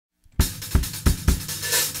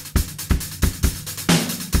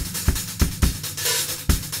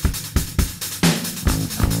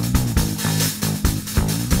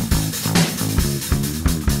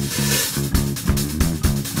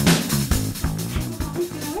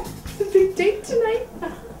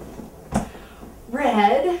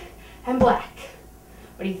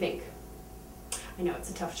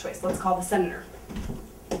so let's call the senator.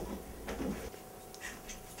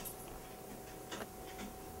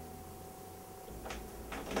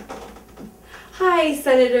 Hi,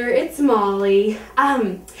 Senator, it's Molly.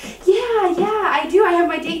 Yeah, I do. I have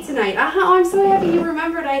my date tonight. Oh, I'm so happy you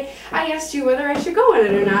remembered. I asked you whether I should go on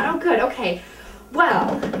it or not. Oh, good, okay.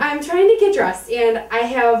 Well, I'm trying to get dressed, and I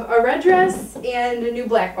have a red dress and a new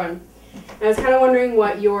black one. And I was kind of wondering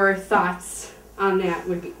what your thoughts on that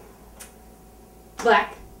would be.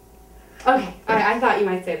 Black? Okay, I thought you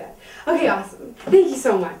might say that. Okay, awesome. Thank you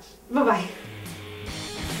so much. Bye-bye.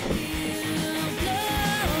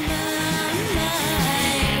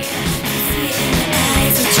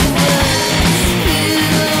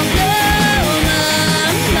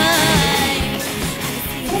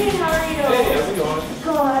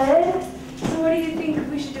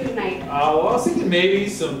 Well, I was thinking maybe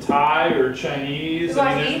some Thai or Chinese.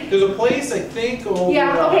 There's a place I think over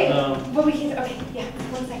yeah, okay. on, we can, okay, yeah,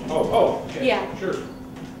 1 second. Oh, okay. Yeah. Sure.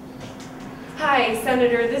 Hi,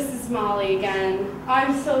 Senator, this is Molly again.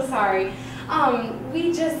 I'm so sorry.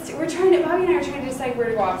 Bobby and I are trying to decide where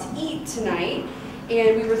to go out to eat tonight,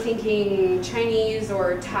 and we were thinking Chinese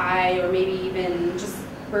or Thai or maybe even just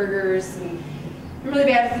burgers, and I'm really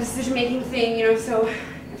bad at the decision-making thing, you know, so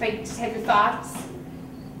if I just have your thoughts.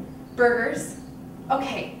 Burgers?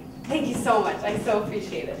 Okay, thank you so much. I so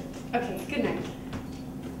appreciate it. Okay, good night.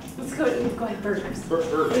 Let's go ahead, burgers.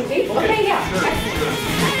 Burgers. Okay, yeah. Sure. Excellent.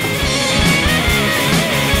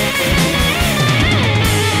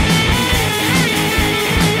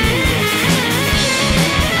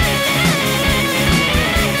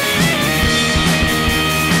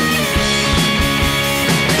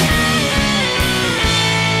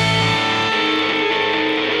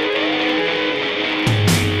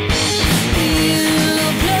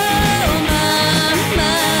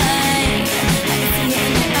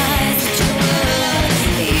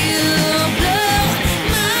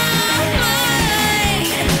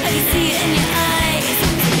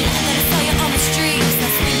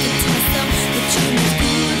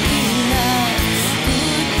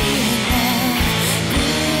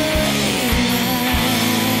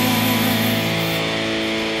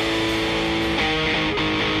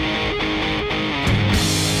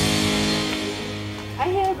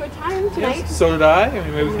 Tonight. Yes, so did I.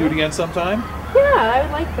 Maybe we can do it again sometime. Yeah, I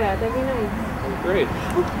would like that. That'd be nice. Great.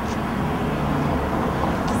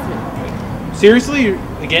 Seriously?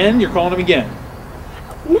 Again? You're calling him again?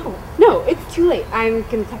 No, it's too late. I'm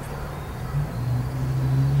gonna text him.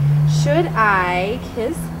 Should I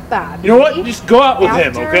kiss Bobby? You know what? Just go out with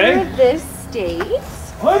him, okay? After this date?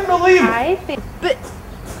 Unbelievable! I think. But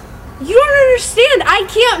you don't understand. I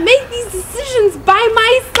can't make these decisions by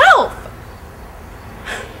myself.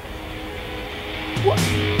 What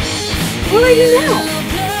do I do now?